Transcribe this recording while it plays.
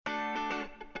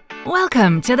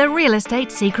Welcome to the Real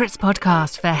Estate Secrets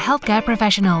Podcast for healthcare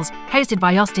professionals, hosted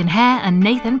by Austin Hare and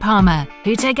Nathan Palmer,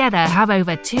 who together have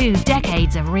over 2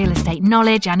 decades of real estate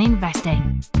knowledge and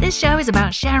investing. This show is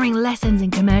about sharing lessons in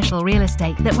commercial real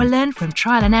estate that were learned from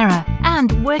trial and error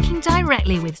and working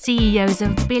directly with CEOs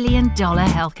of billion-dollar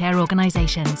healthcare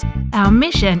organizations. Our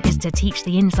mission is to teach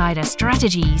the insider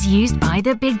strategies used by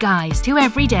the big guys to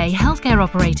everyday healthcare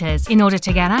operators in order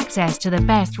to get access to the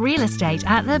best real estate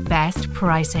at the best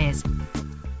prices.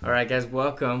 All right, guys,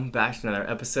 welcome back to another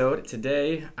episode.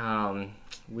 Today,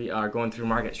 we are going through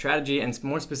market strategy, and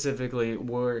more specifically,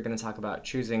 we're going to talk about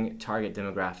choosing target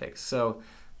demographics. So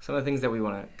some of the things that we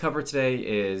want to cover today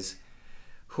is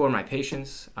who are my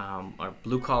patients, are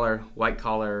blue collar, white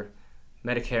collar,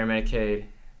 Medicare, Medicaid,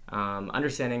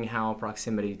 understanding how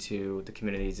proximity to the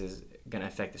communities is going to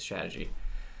affect the strategy.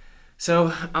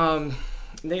 So,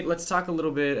 Nate, let's talk a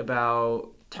little bit about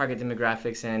target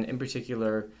demographics, and in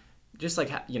particular, just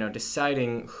like,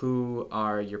 deciding who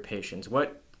are your patients.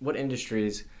 What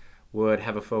industries would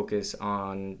have a focus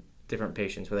on different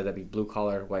patients, whether that be blue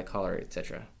collar, white collar,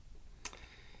 etc.?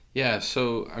 Yeah,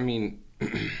 so I mean,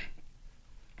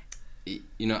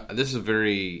 this is a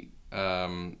very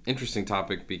interesting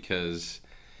topic because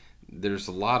there's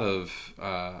a lot of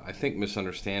I think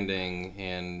misunderstanding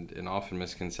and often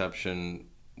misconception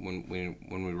when we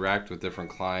interact with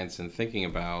different clients and thinking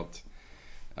about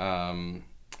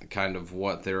kind of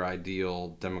what their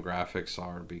ideal demographics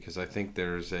are, because I think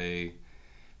there's a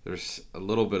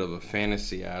little bit of a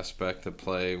fantasy aspect at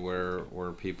play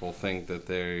where people think that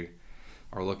they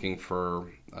are looking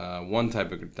for one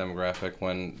type of demographic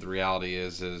when the reality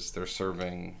is they're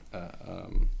serving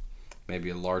maybe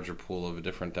a larger pool of a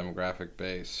different demographic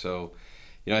base. So,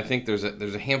 I think there's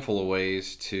a handful of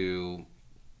ways to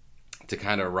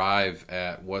kind of arrive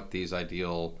at what these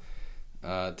ideal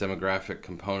demographic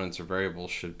components or variables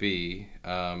should be.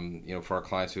 For our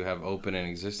clients who have open and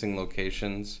existing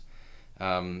locations,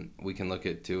 we can look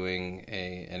at doing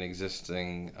an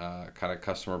existing kind of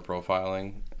customer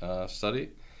profiling study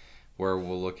where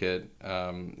we'll look at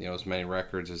as many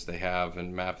records as they have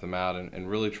and map them out and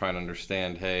really try and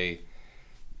understand, hey,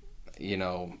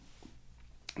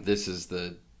 this is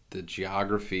the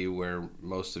geography where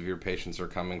most of your patients are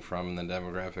coming from, and the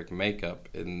demographic makeup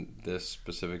in this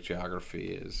specific geography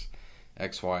is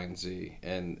X, Y, and Z.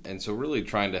 And so really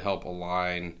trying to help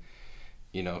align,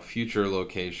 future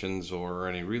locations or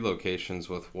any relocations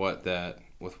with what that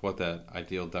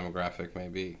ideal demographic may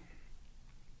be.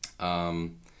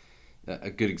 A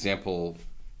good example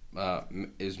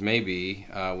is maybe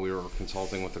we were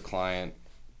consulting with a client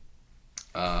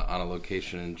on a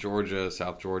location in Georgia,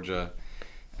 South Georgia,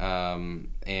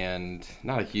 and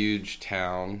not a huge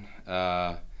town,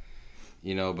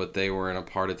 but they were in a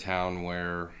part of town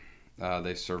where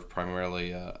they serve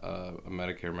primarily a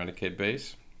Medicare, Medicaid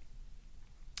base,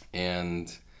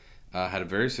 and had a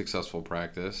very successful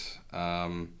practice.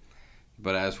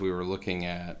 But as we were looking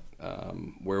at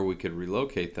where we could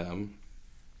relocate them,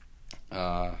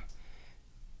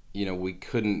 we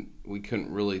couldn't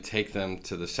really take them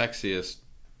to the sexiest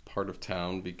part of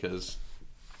town because,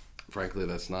 frankly,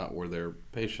 that's not where their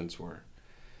patients were.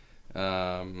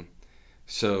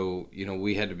 So,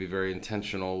 we had to be very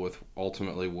intentional with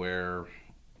ultimately where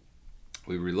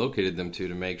we relocated them to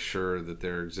make sure that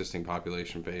their existing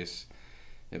population base,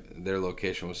 their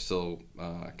location was still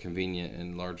convenient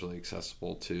and largely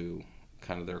accessible to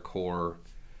kind of their core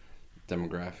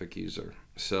demographic user.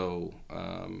 So,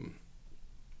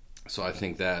 I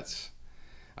think that's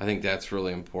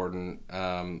really important.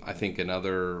 I think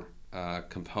another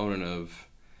component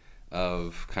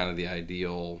of kind of the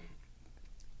ideal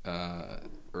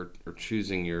or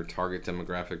choosing your target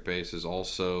demographic base is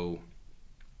also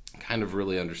kind of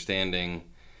really understanding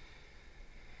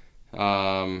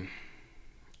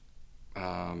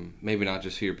maybe not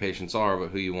just who your patients are, but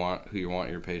who you want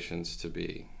your patients to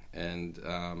be, and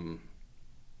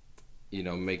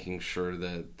making sure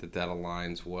that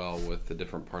aligns well with the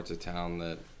different parts of town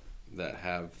that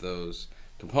have those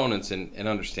components, and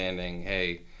understanding,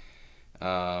 hey,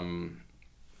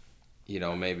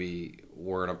 maybe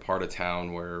we're in a part of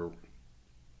town where,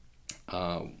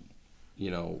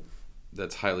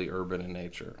 that's highly urban in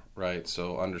nature, right?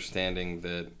 So understanding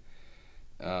that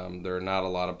there are not a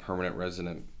lot of permanent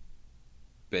resident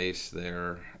base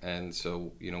there, and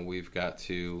so we've got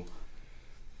to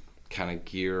kind of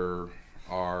gear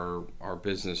our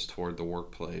business toward the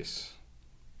workplace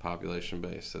population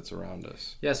base that's around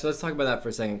us. Yeah, so let's talk about that for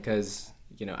a second, because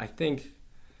I think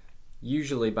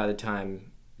usually by the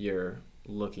time you're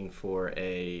looking for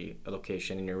a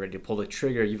location and you're ready to pull the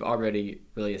trigger, you've already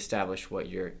really established what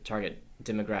your target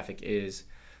demographic is.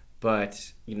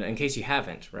 But, in case you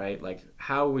haven't, right, like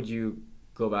how would you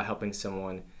go about helping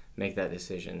someone make that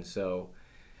decision? So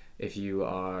if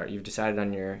you've decided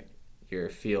on your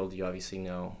field, you obviously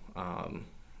know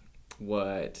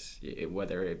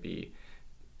whether it be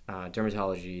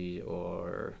dermatology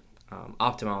or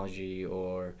ophthalmology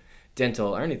or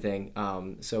dental or anything.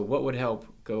 So what would help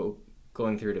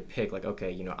going through to pick, like,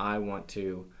 okay, I want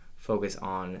to focus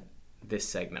on this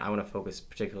segment. I want to focus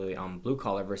particularly on blue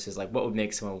collar versus like what would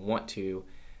make someone want to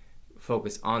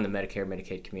focus on the Medicare,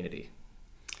 Medicaid community?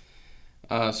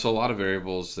 So a lot of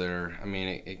variables there. I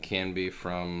mean, it can be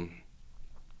from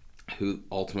who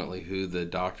the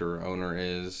doctor or owner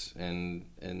is and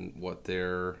what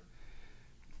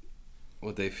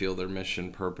they feel their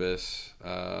mission purpose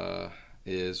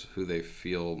is, who they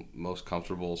feel most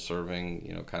comfortable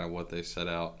serving, kind of what they set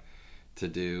out to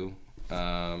do,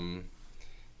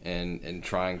 and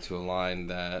trying to align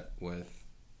that with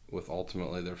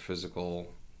ultimately their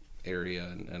physical area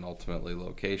and ultimately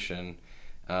location.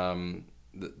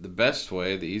 The best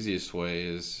way, the easiest way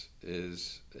is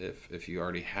if you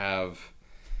already have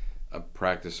a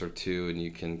practice or two and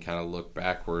you can kind of look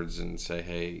backwards and say,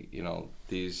 hey,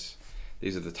 these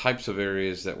are the types of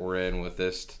areas that we're in with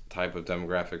this type of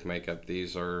demographic makeup.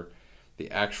 These are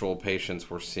the actual patients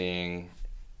we're seeing.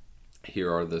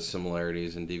 Here are the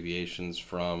similarities and deviations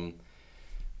from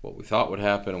what we thought would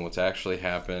happen and what's actually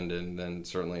happened. And then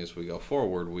certainly as we go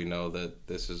forward, we know that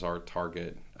this is our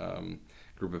target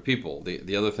group of people.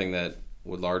 The other thing that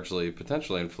would largely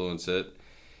potentially influence it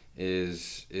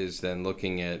is then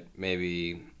looking at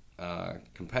maybe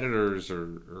competitors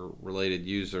or related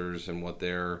users and what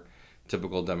their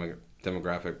typical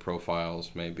demographic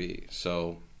profiles may be.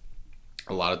 So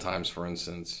a lot of times, for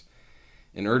instance,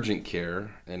 in urgent care,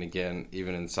 and again,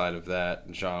 even inside of that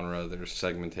genre, there's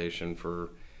segmentation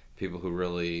for people who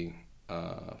really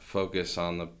focus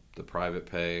on the private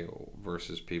pay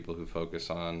versus people who focus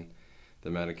on the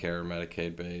Medicare or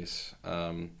Medicaid base.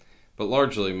 But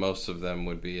largely, most of them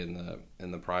would be in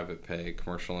the private pay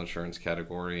commercial insurance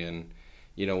category. And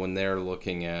when they're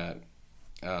looking at,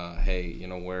 hey,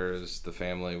 where is the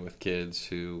family with kids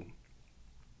who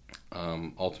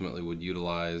ultimately would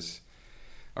utilize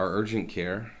our urgent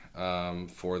care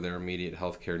for their immediate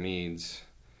healthcare needs,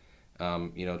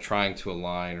 trying to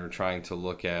align or trying to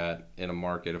look at in a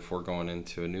market, if we're going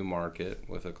into a new market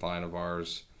with a client of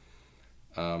ours,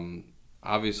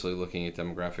 obviously looking at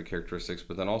demographic characteristics,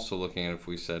 but then also looking at if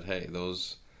we said, hey,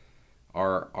 those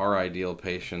are our ideal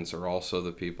patients are also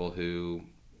the people who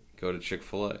go to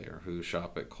Chick-fil-A or who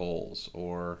shop at Kohl's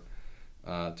or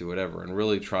do whatever, and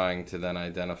really trying to then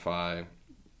identify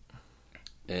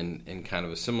and kind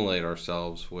of assimilate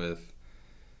ourselves with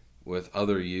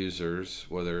other users,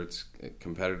 whether it's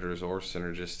competitors or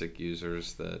synergistic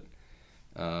users that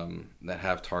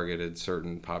have targeted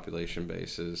certain population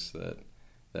bases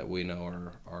that we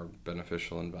know are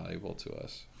beneficial and valuable to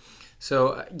us.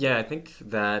 So yeah, I think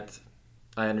that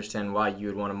I understand why you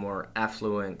would want a more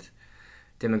affluent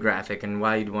demographic and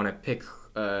why you'd want to pick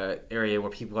an area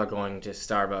where people are going to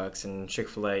Starbucks and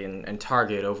Chick-fil-A and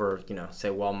Target over, say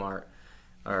Walmart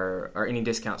or any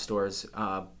discount stores.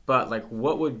 But like,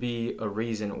 what would be a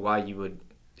reason why you would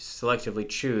selectively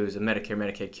choose a Medicare,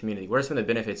 Medicaid community? What are some of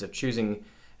the benefits of choosing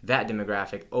that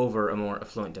demographic over a more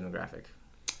affluent demographic?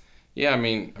 Yeah, I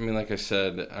mean, like I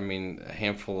said, a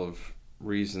handful of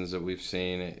reasons that we've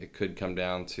seen. It could come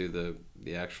down to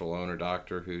the actual owner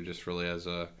doctor who just really has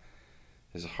a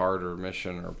heart or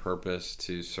mission or purpose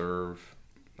to serve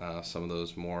some of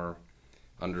those more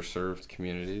underserved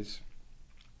communities.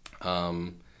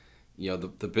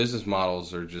 The business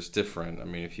models are just different. I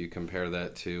mean, if you compare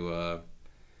that to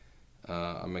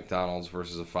a McDonald's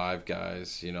versus a Five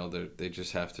Guys, they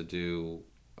just have to do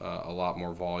a lot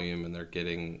more volume, and they're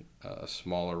getting a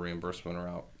smaller reimbursement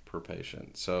amount per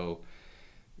patient. So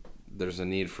there's a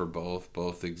need for both.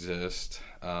 Both exist.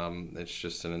 It's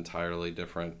just an entirely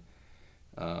different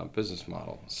business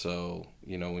model. So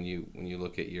when you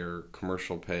look at your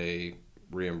commercial pay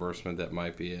reimbursement, that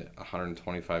might be at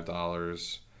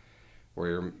 $125, where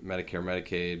your Medicare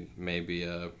Medicaid may be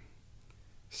a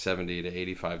 $70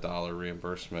 to $85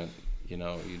 reimbursement.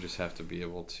 You just have to be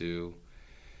able to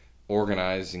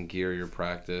organize and gear your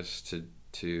practice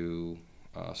to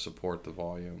support the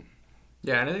volume.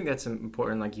 Yeah, and I think that's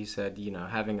important, like you said,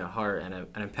 having a heart and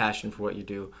a passion for what you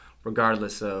do,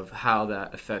 regardless of how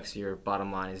that affects your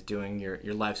bottom line, is doing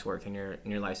your life's work and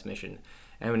your life's mission.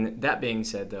 And that being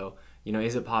said, though,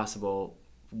 is it possible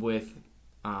with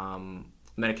Medicare,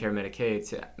 Medicaid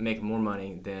to make more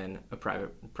money than a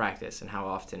private practice, and how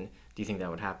often do you think that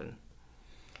would happen?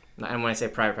 And when I say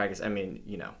private practice, I mean,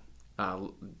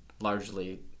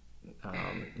 largely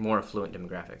more affluent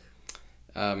demographic?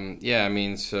 Yeah, I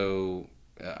mean, so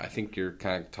I think you're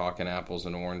kind of talking apples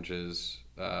and oranges.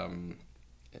 And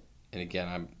again,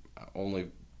 I'm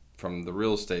only from the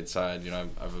real estate side.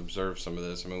 I've observed some of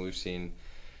this. I mean, we've seen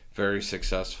very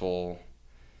successful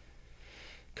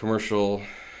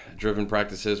commercial-driven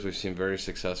practices. We've seen very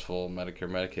successful Medicare,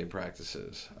 Medicaid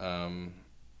practices.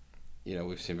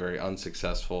 We've seen very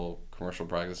unsuccessful commercial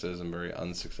practices and very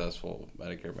unsuccessful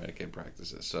Medicare, Medicaid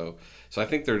practices. So I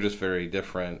think they're just very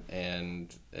different,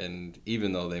 and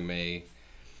even though they may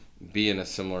be in a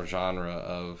similar genre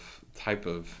of type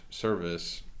of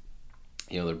service,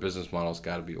 their business model's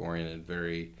got to be oriented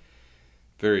very,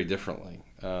 very differently.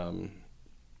 Yeah.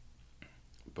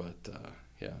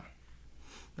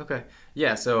 Okay.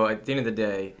 Yeah. So at the end of the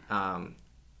day,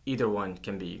 either one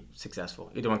can be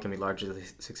successful. Either one can be largely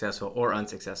successful or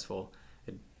unsuccessful.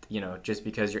 Just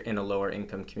because you're in a lower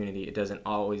income community, it doesn't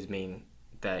always mean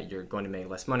that you're going to make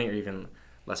less money or even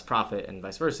less profit, and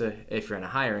vice versa. If you're in a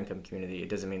higher income community, it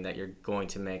doesn't mean that you're going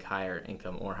to make higher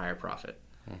income or higher profit.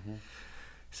 Mm-hmm.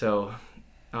 So,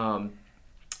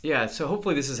 so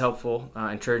hopefully this is helpful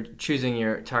in choosing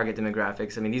your target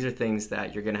demographics. I mean, these are things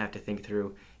that you're going to have to think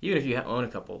through, even if you own a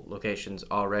couple locations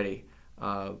already.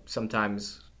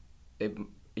 Sometimes,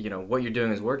 what you're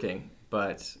doing is working,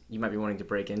 but you might be wanting to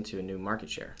break into a new market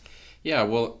share. Yeah,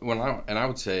 well, I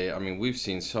would say, I mean, we've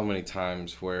seen so many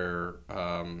times where,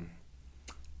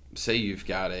 say you've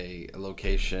got a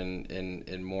location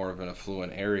in more of an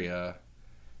affluent area,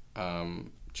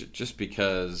 just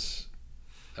because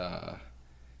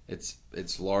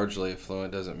it's largely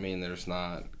affluent doesn't mean there's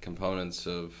not components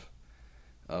of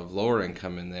lower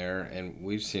income in there. And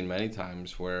we've seen many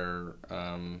times where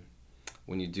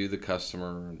when you do the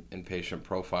customer and patient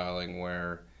profiling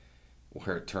where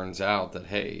it turns out that,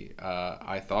 hey,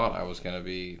 I thought I was going to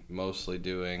be mostly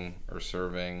doing or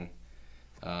serving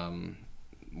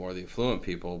more of the affluent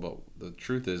people, but the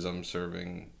truth is I'm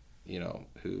serving,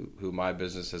 who my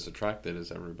business has attracted is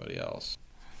everybody else.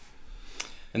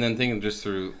 And then thinking just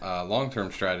through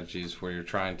long-term strategies where you're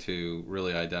trying to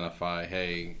really identify,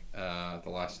 hey, the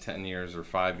last 10 years or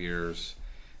 5 years,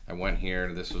 I went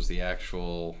here, this was the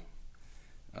actual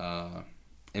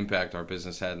impact our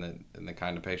business had and the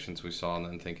kind of patients we saw, and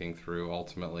then thinking through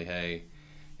ultimately, hey,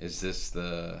 is this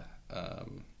the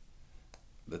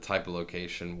type of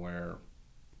location where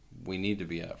we need to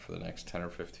be at for the next 10 or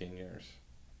 15 years?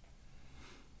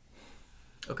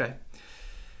 Okay.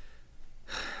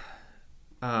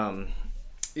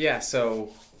 So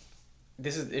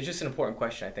it's just an important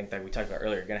question, I think, that we talked about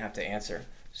earlier. You're going to have to answer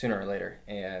sooner or later.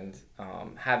 And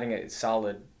having a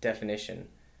solid definition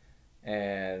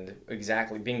and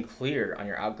exactly being clear on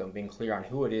your outcome, being clear on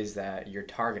who it is that you're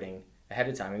targeting ahead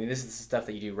of time. I mean, this is the stuff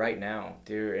that you do right now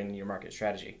in your market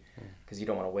strategy, because you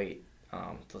don't want to wait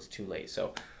until it's too late.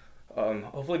 So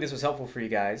hopefully this was helpful for you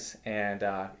guys. And,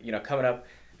 coming up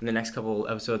in the next couple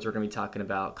episodes, we're going to be talking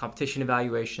about competition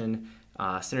evaluation,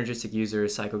 synergistic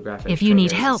users, psychographics. If you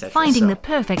need help finding the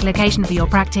perfect location for your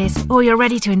practice, or you're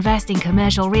ready to invest in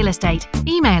commercial real estate,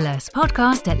 email us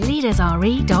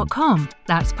podcast@leadersre.com.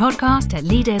 That's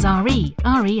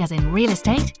podcast@leadersre, re as in real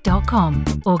estate.com.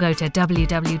 Or go to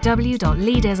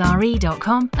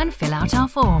www.leadersre.com and fill out our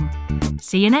form.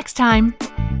 See you next time.